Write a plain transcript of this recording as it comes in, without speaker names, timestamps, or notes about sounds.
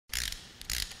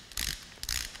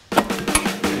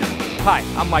Hi,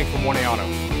 I'm Mike from 1A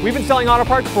Auto. We've been selling auto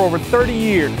parts for over 30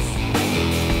 years.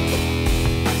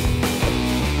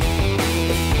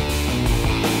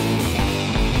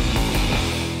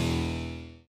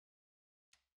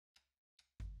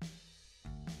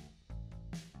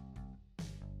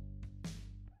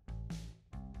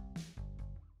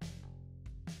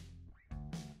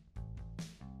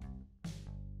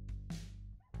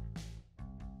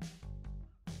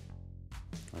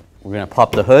 We're going to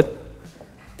pop the hood,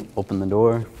 open the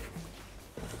door,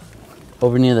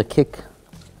 over near the kick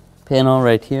panel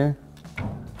right here,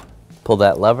 pull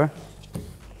that lever.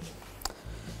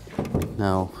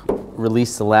 Now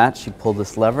release the latch, you pull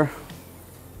this lever,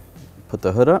 put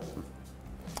the hood up.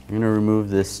 You're going to remove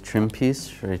this trim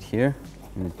piece right here.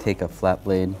 You're going to take a flat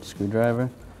blade screwdriver,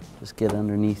 just get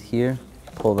underneath here,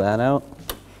 pull that out,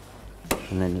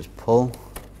 and then just pull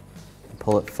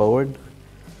it forward.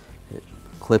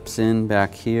 Clips in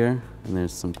back here, and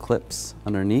there's some clips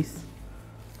underneath.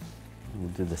 We'll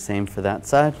do the same for that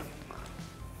side.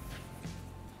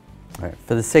 All right,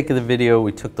 for the sake of the video,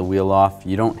 we took the wheel off.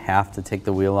 You don't have to take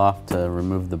the wheel off to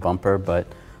remove the bumper, but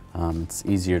it's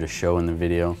easier to show in the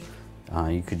video.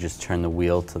 You could just turn the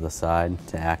wheel to the side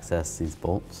to access these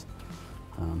bolts.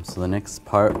 So the next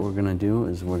part we're gonna do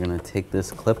is we're gonna take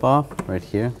this clip off right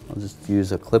here. I'll just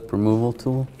use a clip removal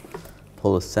tool,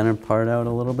 pull the center part out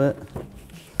a little bit.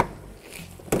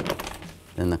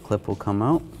 Then the clip will come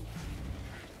out.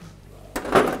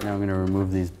 Now I'm going to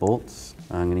remove these bolts.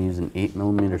 I'm going to use an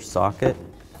 8mm socket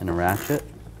and a ratchet.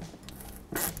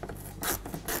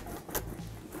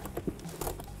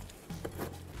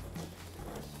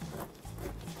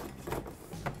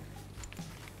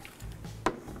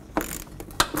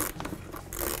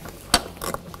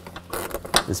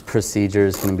 This procedure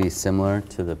is going to be similar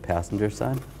to the passenger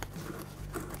side.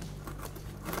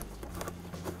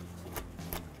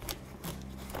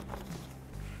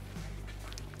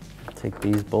 Take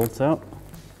these bolts out.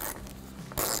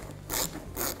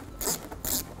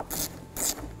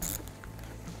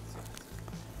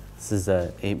 This is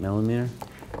a 8mm.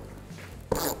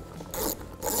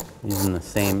 Using the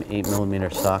same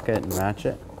 8mm socket and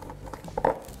ratchet.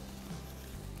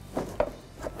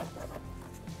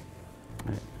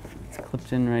 It's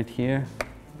clipped in right here.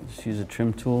 Just use a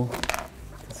trim tool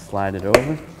to slide it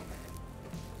over.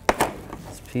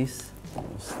 This piece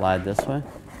will slide this way.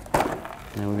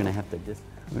 Now we're gonna have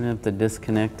to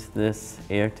disconnect this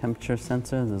air temperature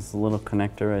sensor. There's a little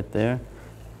connector right there.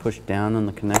 Push down on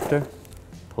the connector,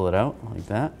 pull it out like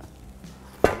that.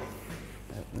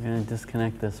 We're gonna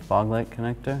disconnect this fog light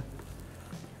connector.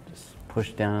 Just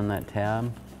push down on that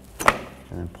tab and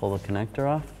then pull the connector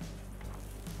off.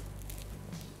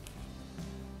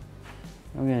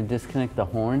 We're gonna disconnect the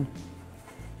horn.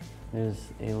 There's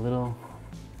a little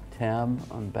tab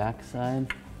on the back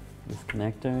side. This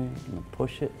connector, you're going to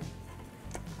push it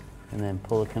and then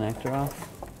pull the connector off.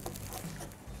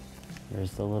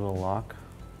 There's the little lock,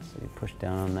 so you push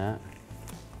down on that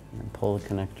and then pull the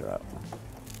connector out.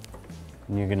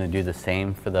 And you're going to do the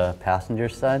same for the passenger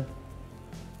side.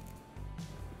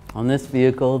 On this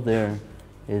vehicle, there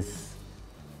is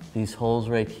these holes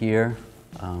right here.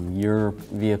 Your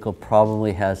vehicle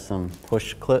probably has some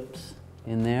push clips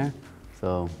in there,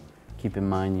 so keep in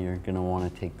mind you're going to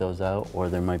want to take those out, or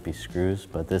there might be screws,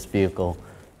 but this vehicle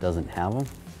doesn't have them.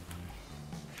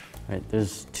 All right,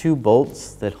 there's two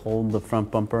bolts that hold the front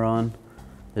bumper on.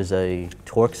 There's a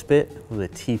Torx bit with a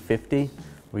T50.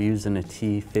 We're using a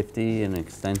T50, an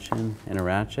extension, and a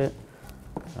ratchet.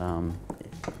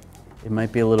 It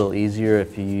might be a little easier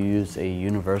if you use a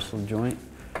universal joint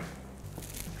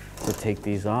to take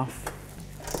these off.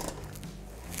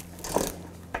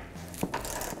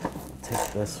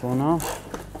 Take this one off.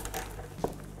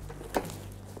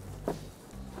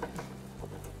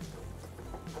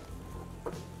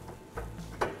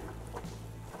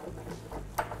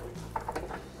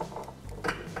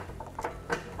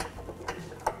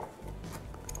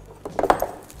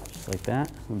 Just like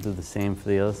that. We'll do the same for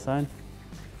the other side.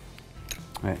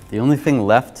 All right, the only thing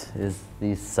left is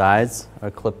these sides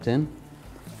are clipped in.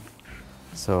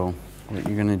 So what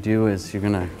you're gonna do is you're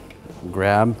gonna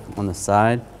grab on the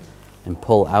side and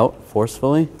pull out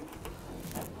forcefully,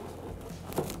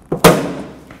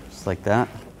 just like that.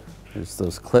 There's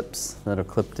those clips that are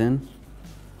clipped in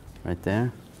right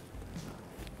there.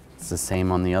 It's the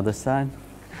same on the other side.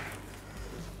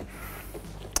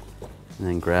 And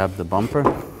then grab the bumper,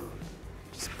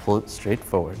 just pull it straight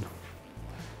forward.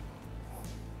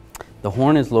 The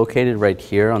horn is located right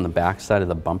here on the back side of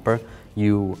the bumper.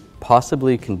 You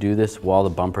possibly can do this while the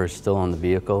bumper is still on the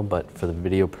vehicle, but for the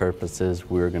video purposes,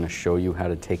 we're going to show you how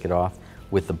to take it off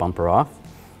with the bumper off.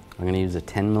 I'm going to use a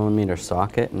 10mm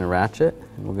socket and a ratchet,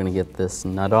 and we're going to get this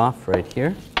nut off right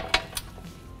here.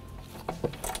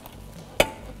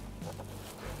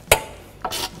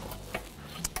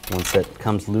 Once it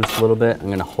comes loose a little bit, I'm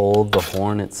going to hold the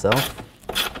horn itself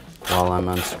while I'm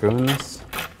unscrewing this.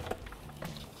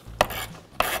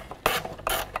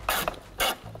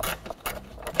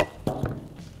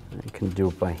 I can do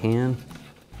it by hand.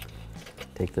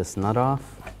 Take this nut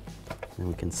off, and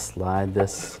we can slide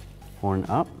this horn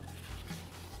up.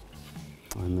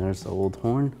 And there's the old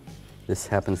horn. This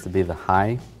happens to be the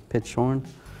high pitch horn.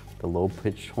 The low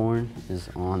pitch horn is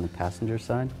on the passenger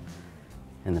side.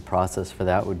 And the process for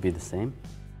that would be the same.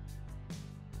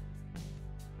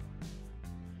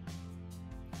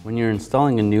 When you're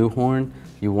installing a new horn,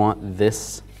 you want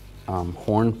this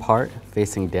horn part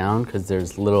facing down because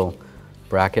there's a little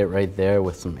bracket right there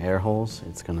with some air holes.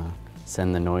 It's gonna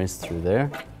send the noise through there.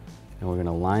 And we're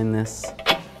gonna line this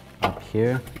up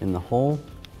here in the hole.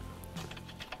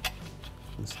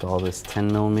 Install this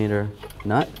 10mm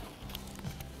nut.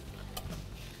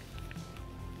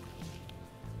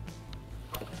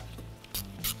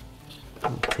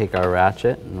 Take our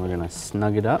ratchet and we're going to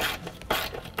snug it up.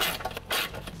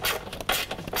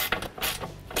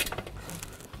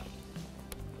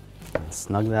 And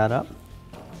snug that up.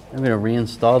 I'm going to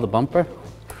reinstall the bumper.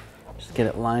 Just get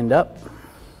it lined up.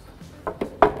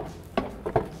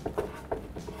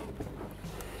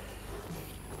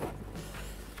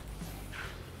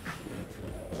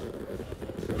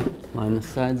 Line the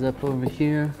sides up over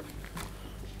here.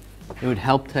 It would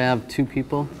help to have two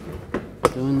people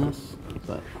doing this,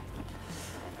 but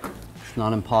it's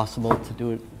not impossible to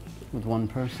do it with one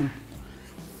person.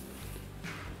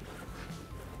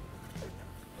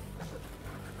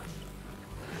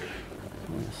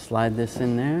 I'm going to slide this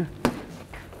in there,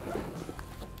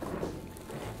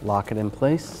 lock it in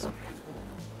place.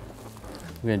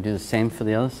 We're going to do the same for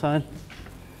the other side.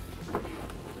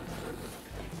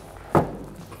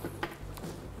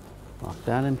 Lock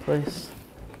that in place.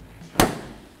 That's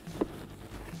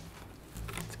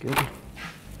good.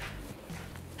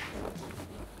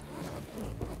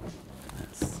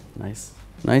 That's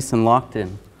nice and locked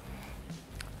in.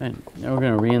 And now we're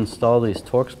going to reinstall these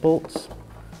Torx bolts.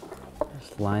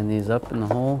 Just line these up in the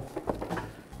hole.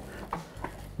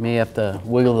 May have to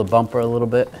wiggle the bumper a little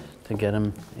bit to get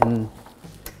them in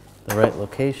the right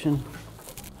location.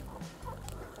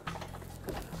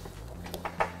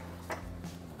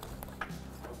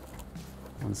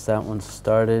 Once that one's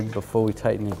started, before we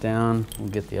tighten it down, we'll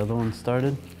get the other one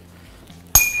started.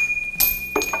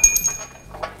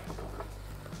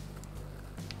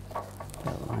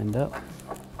 That lined up.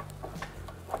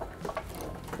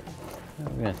 Now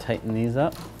we're going to tighten these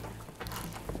up.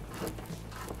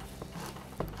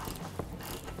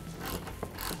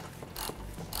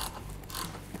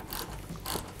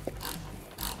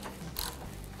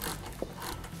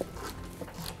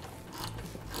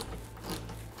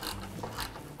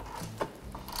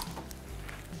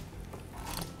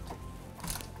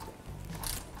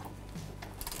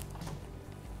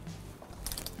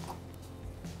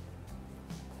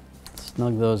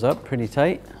 Snug those up pretty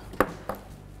tight.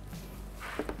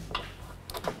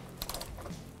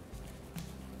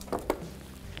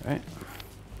 All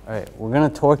right, we're gonna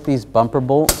torque these bumper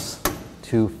bolts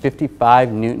to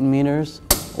 55 Newton meters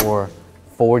or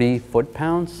 40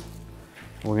 foot-pounds.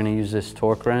 We're gonna use this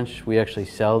torque wrench. We actually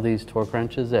sell these torque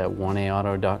wrenches at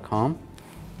 1aauto.com.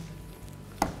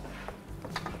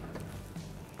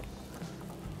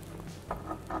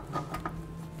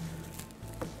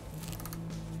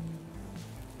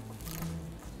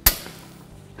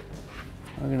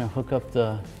 We're going to hook up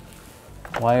the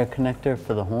wire connector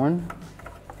for the horn.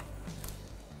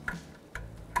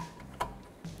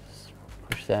 Just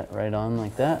push that right on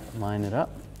like that, line it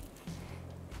up.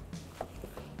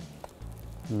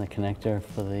 And the connector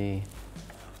for the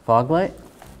fog light,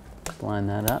 line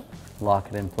that up, lock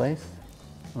it in place.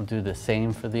 We'll do the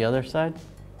same for the other side.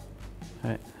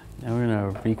 All right, now we're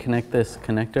going to reconnect this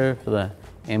connector for the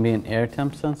ambient air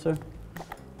temp sensor.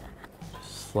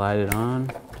 Just slide it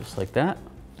on just like that.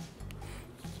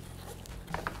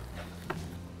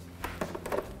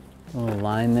 We'll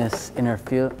line this inner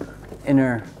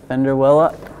fender well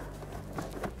up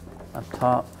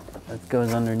top that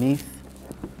goes underneath.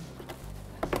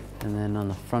 And then on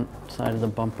the front side of the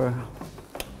bumper,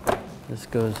 this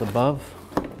goes above.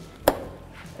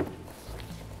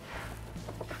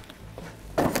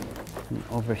 And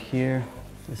over here,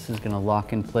 this is going to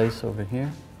lock in place over here,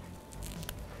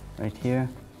 right here.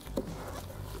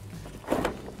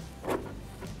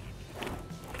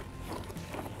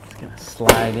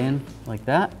 Slide in like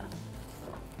that.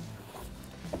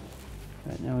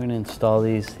 Right, now we're going to install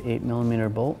these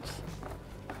 8mm bolts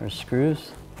or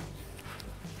screws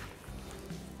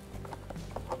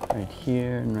right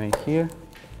here and right here.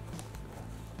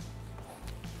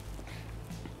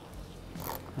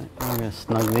 Right, we're going to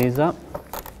snug these up.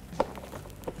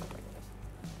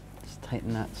 Just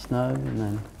tighten that snug, and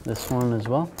then this one as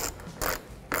well.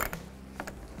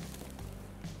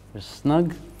 Just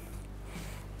snug.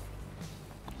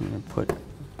 I'm going to put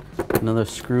another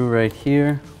screw right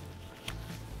here.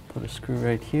 Put a screw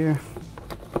right here.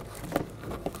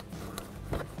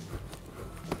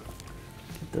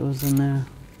 Get those in there.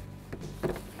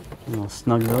 And we'll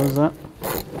snug those up.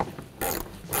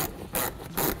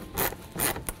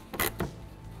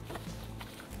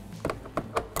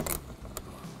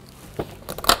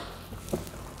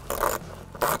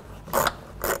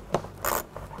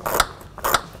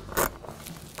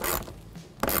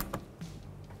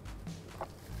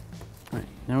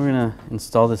 Now we're going to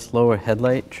install this lower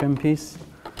headlight trim piece.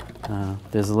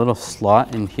 There's a little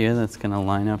slot in here that's going to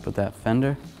line up with that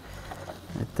fender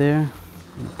right there.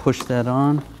 And push that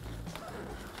on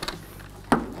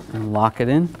and lock it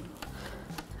in,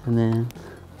 and then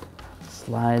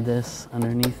slide this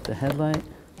underneath the headlight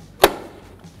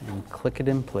and click it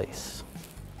in place.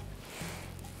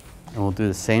 And we'll do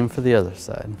the same for the other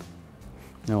side.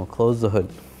 Then we'll close the hood.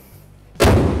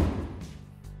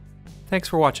 Thanks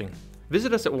for watching.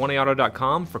 Visit us at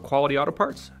oneauto.com for quality auto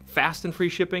parts, fast and free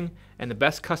shipping, and the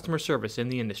best customer service in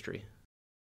the industry.